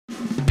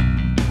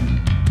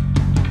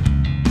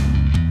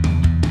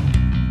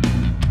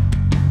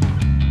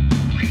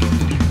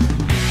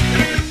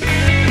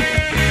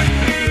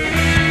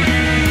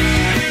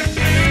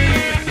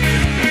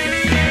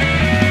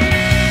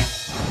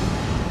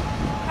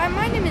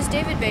is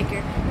David Baker,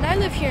 and I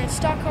live here in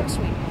Stockholm,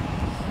 Sweden.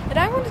 And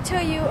I want to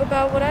tell you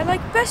about what I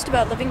like best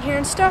about living here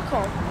in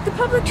Stockholm, the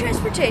public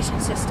transportation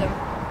system.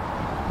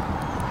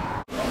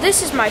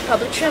 This is my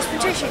public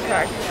transportation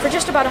card. For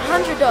just about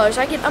 $100,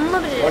 I get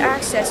unlimited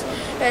access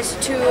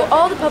to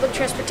all the public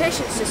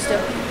transportation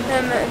system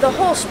the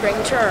whole spring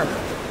term.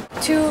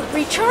 To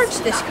recharge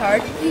this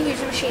card, you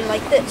use a machine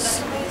like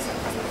this.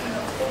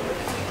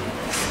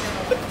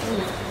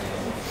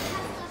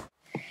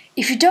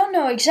 If you don't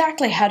know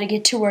exactly how to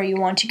get to where you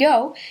want to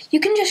go, you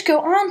can just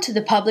go on to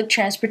the public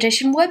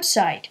transportation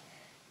website.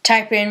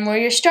 Type in where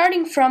you're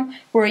starting from,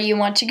 where you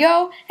want to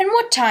go, and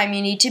what time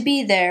you need to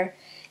be there.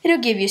 It'll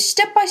give you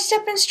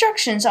step-by-step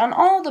instructions on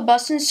all the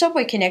bus and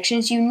subway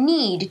connections you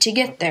need to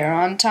get there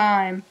on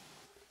time.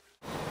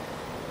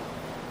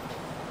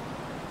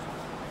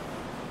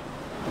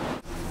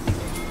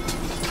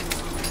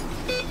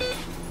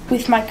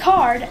 With my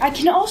card, I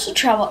can also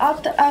travel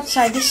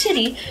outside the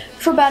city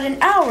for about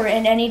an hour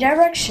in any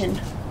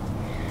direction.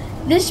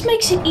 This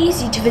makes it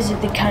easy to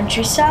visit the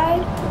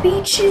countryside,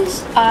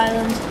 beaches,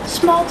 islands,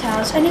 small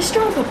towns, and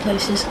historical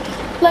places,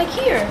 like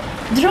here,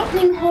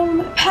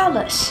 Drottningholm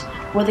Palace,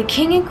 where the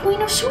King and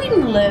Queen of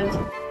Sweden lived.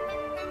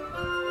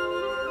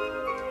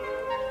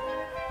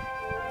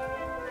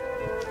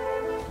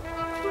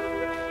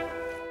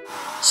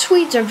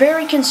 Swedes are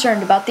very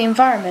concerned about the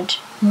environment.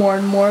 More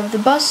and more of the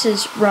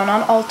buses run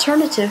on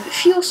alternative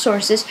fuel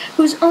sources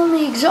whose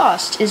only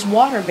exhaust is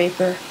water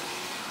vapor.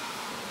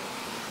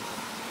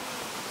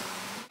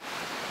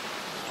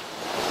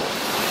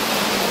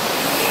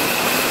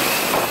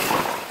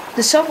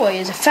 The subway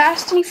is a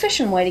fast and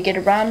efficient way to get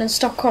around in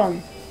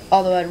Stockholm,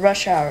 although at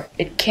rush hour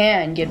it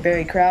can get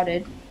very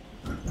crowded.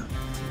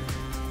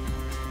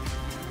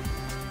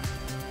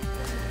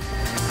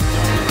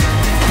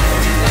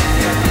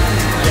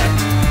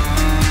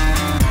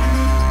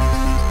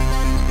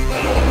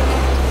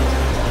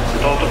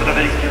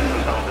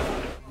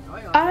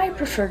 I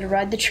prefer to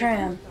ride the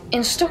tram.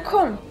 In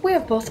Stockholm, we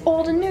have both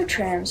old and new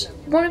trams.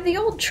 One of the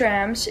old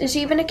trams is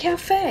even a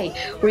cafe,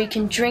 where you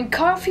can drink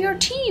coffee or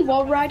tea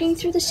while riding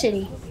through the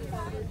city.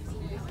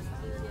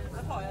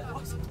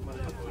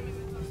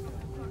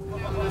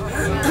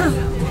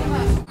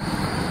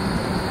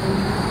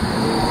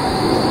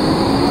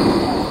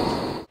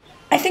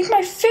 I think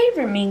my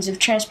favorite means of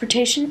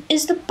transportation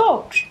is the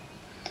boat.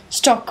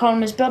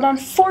 Stockholm is built on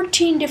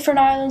 14 different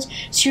islands,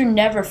 so you're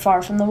never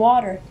far from the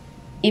water.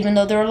 Even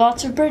though there are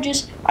lots of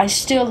bridges, I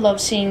still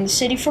love seeing the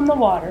city from the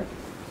water.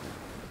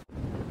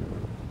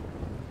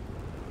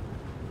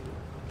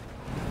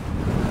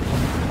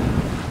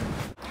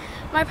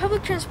 My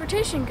public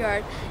transportation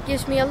card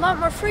gives me a lot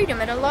more freedom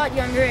at a lot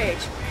younger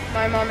age.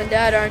 My mom and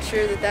dad aren't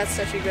sure that that's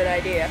such a good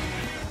idea.